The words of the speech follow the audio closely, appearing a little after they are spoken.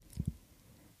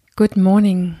Good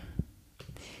morning.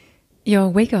 Your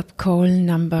wake-up call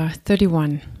number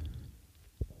 31.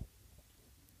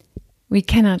 We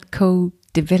cannot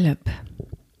co-develop.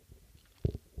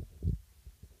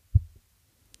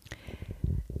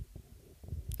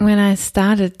 When I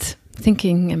started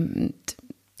thinking and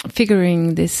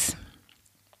figuring this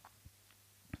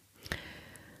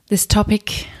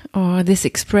topic or this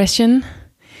expression,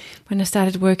 when I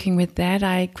started working with that,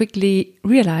 I quickly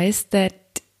realized that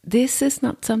this is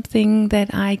not something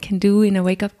that I can do in a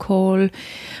wake-up call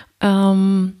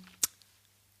in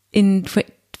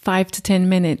 5 to 10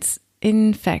 minutes.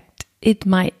 In fact, it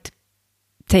might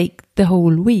take the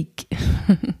whole week.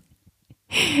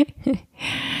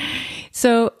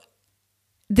 So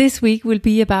this week will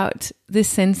be about this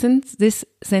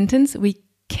sentence, we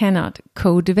cannot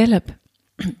co-develop.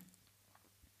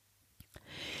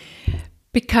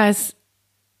 Because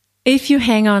if you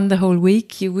hang on the whole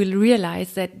week, you will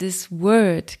realize that this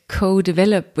word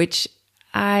co-develop, which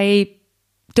I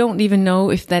don't even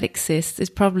know if that exists,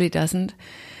 it probably doesn't.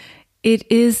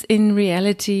 It is in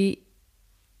reality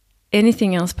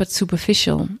anything else but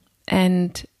superficial.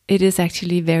 And it is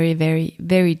actually very, very,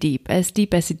 very deep as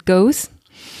it goes.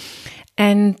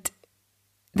 And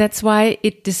that's why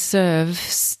it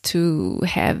deserves to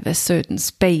have a certain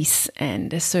space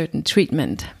and a certain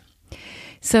treatment.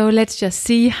 So let's just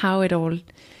see how it all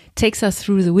takes us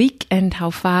through the week and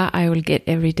how far I will get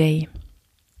every day.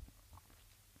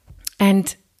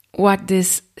 And what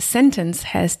this sentence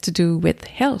has to do with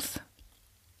health.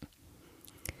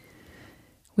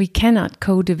 We cannot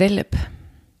co-develop.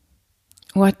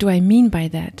 What do I mean by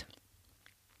that?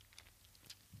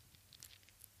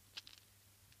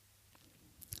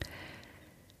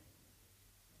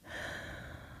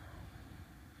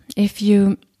 If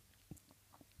you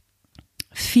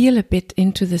feel a bit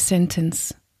into the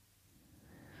sentence,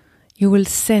 you will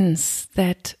sense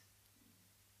that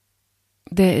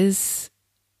there is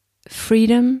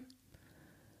freedom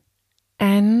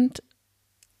and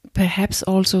perhaps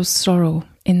also sorrow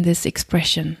in this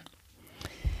expression.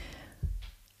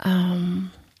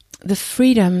 The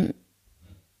freedom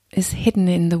is hidden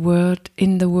in the word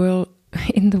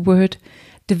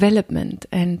development,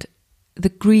 and the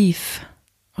grief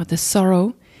or the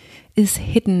sorrow is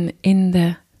hidden in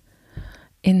the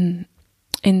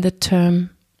term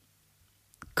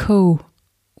co,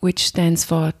 which stands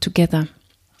for together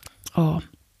or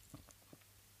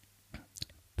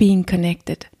being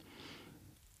connected.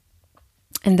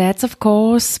 And that's, of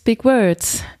course, big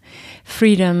words.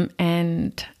 Freedom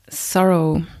and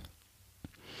sorrow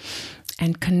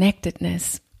and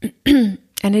connectedness. And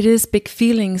it is big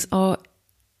feelings, or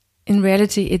in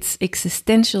reality it's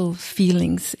existential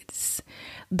feelings. It's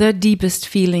the deepest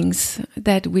feelings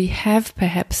that we have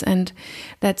perhaps, and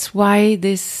that's why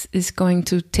this is going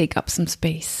to take up some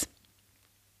space.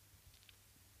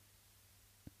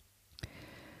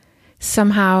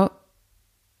 Somehow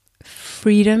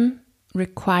freedom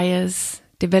requires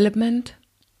development,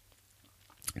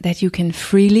 that you can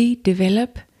freely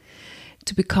develop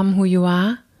to become who you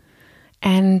are,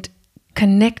 and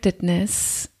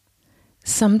connectedness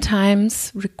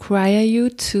sometimes require you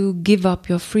to give up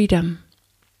your freedom,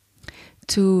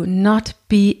 to not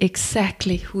be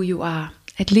exactly who you are.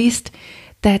 At least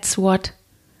that's what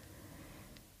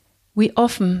we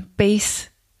often base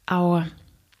our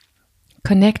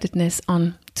connectedness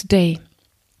on today.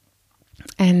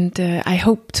 And I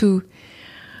hope to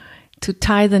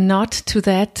tie the knot to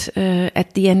that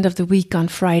at the end of the week on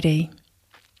Friday.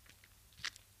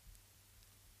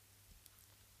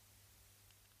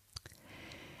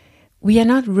 We are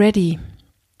not ready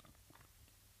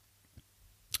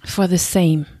for the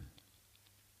same,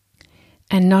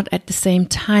 and not at the same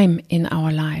time in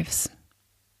our lives.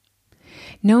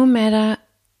 No matter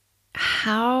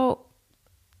how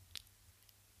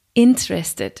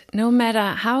interested, no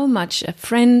matter how much a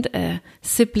friend, a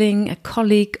sibling, a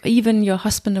colleague, even your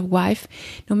husband or wife,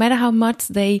 no matter how much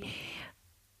they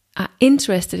are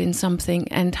interested in something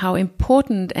and how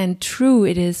important and true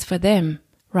it is for them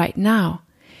right now,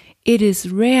 it is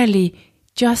rarely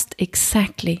just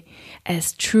exactly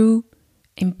as true,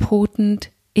 important,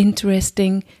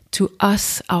 interesting to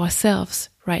us ourselves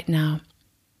right now.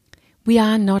 We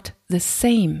are not the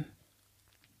same.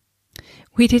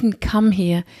 We didn't come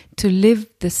here to live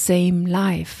the same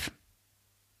life.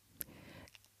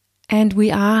 And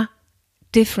we are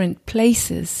different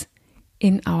places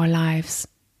in our lives.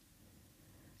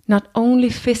 Not only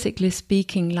physically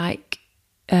speaking, like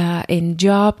in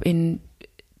job, in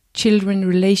children,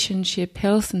 relationship,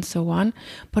 health and so on,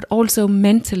 but also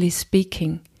mentally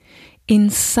speaking.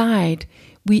 Inside,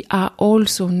 we are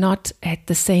also not at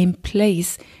the same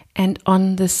place and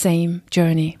on the same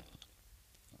journey.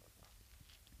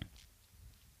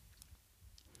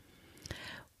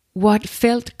 What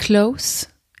felt close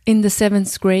in the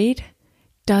 7th grade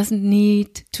doesn't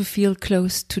need to feel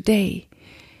close today,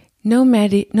 no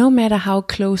matter how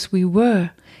close we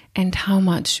were and how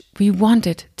much we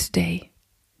wanted today.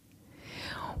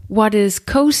 What is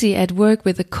cozy at work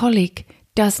with a colleague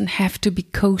doesn't have to be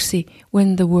cozy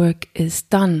when the work is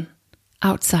done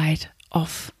outside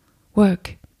of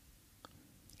work.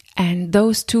 And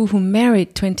those two who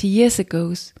married 20 years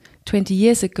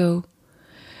ago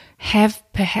have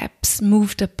perhaps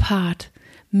moved apart,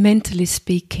 mentally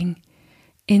speaking,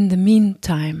 in the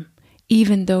meantime,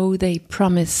 even though they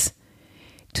promise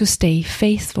to stay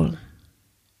faithful.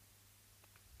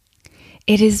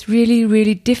 It is really,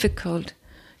 really difficult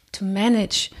to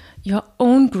manage your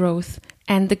own growth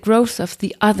and the growth of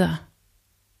the other.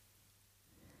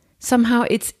 Somehow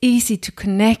it's easy to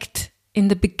connect in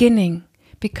the beginning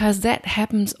because that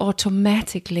happens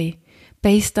automatically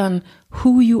based on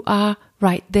who you are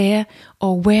right there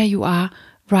or where you are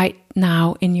right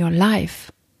now in your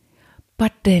life.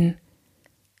 But then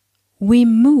we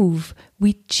move,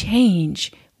 we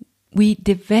change, we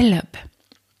develop,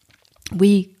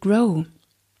 we grow.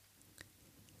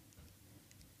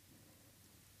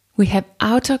 We have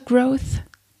outer growth,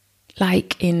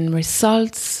 like in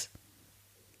results,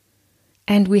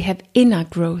 and we have inner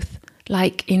growth,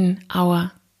 like in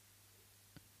our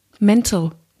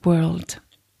mental world.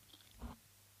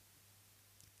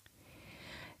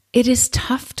 It is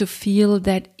tough to feel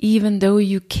that even though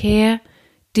you care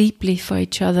deeply for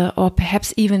each other, or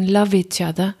perhaps even love each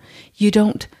other, you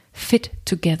don't fit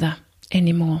together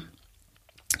anymore.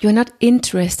 You're not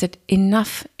interested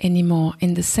enough anymore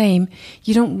in the same.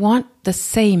 You don't want the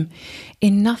same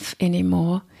enough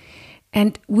anymore.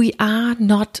 And we are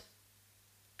not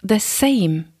the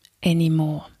same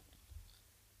anymore.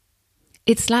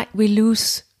 It's like we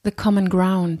lose the common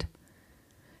ground.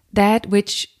 That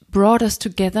which brought us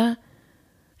together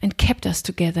and kept us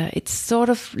together. It's sort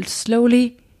of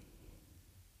slowly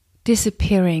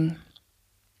disappearing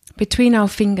between our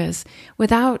fingers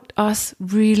without us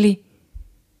really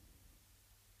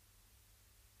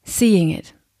seeing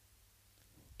it.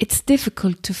 It's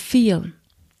difficult to feel,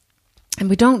 and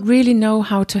we don't really know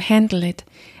how to handle it,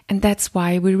 and that's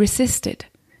why we resist it.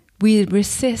 We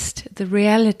resist the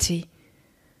reality,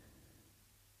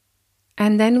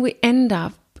 and then we end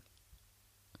up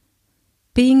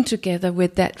being together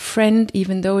with that friend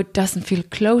even though it doesn't feel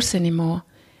close anymore.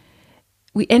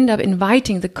 We end up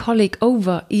inviting the colleague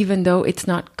over even though it's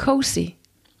not cozy.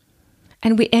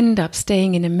 And we end up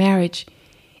staying in a marriage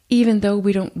even though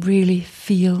we don't really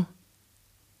feel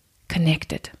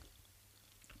connected.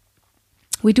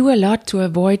 We do a lot to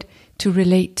avoid to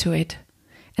relate to it.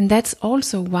 And that's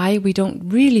also why we don't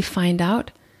really find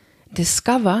out,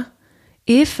 discover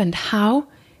if and how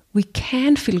we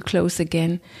can feel close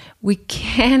again. We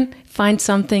can find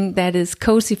something that is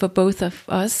cozy for both of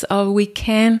us, or we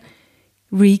can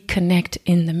reconnect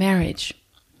in the marriage.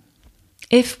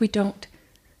 If we don't,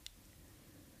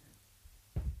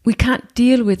 we can't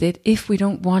deal with it if we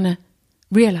don't want to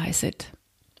realize it.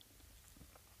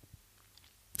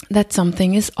 That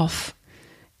something is off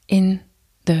in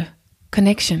the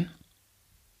connection.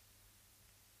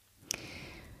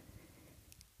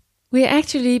 We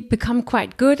actually become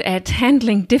quite good at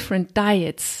handling different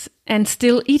diets and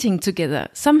still eating together.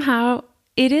 Somehow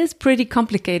it is pretty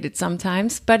complicated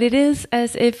sometimes, but it is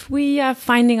as if we are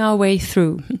finding our way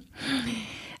through.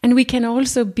 And we can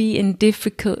also be in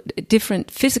different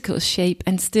physical shape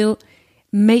and still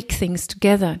make things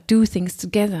together, do things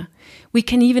together. We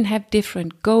can even have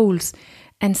different goals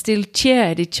and still cheer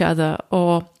at each other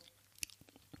or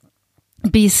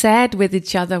be sad with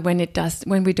each other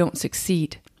when we don't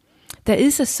succeed. There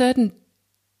is a certain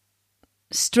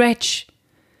stretch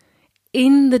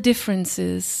in the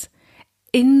differences,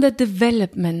 in the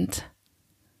development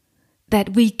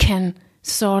that we can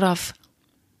sort of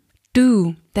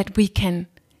do, that we can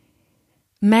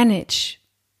manage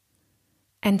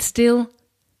and still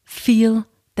feel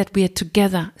that we are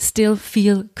together, still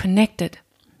feel connected.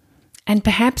 And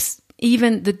perhaps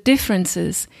even the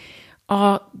differences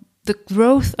or the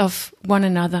growth of one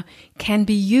another can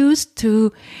be used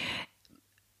to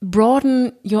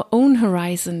broaden your own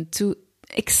horizon, to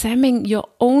examine your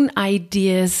own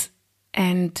ideas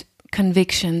and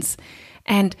convictions,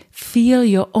 and feel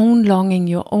your own longing,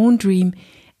 your own dream,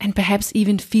 and perhaps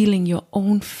even feeling your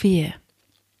own fear.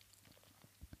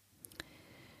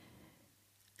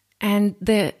 And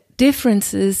the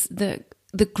differences,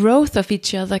 the growth of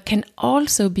each other can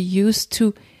also be used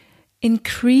to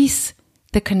increase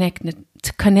the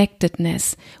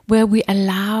connectedness, where we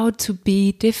allow to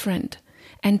be different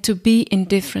and to be in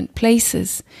different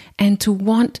places and to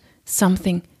want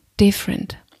something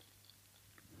different.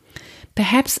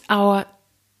 Perhaps our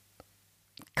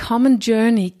common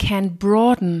journey can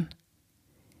broaden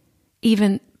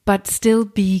even, but still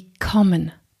be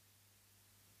common.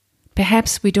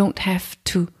 Perhaps we don't have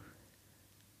to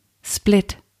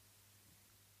split.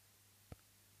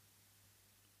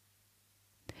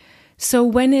 So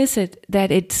when is it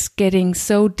that it's getting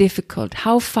so difficult?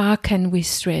 How far can we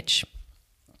stretch?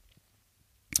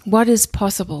 What is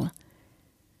possible?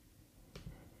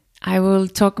 I will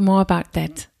talk more about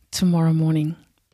that tomorrow morning.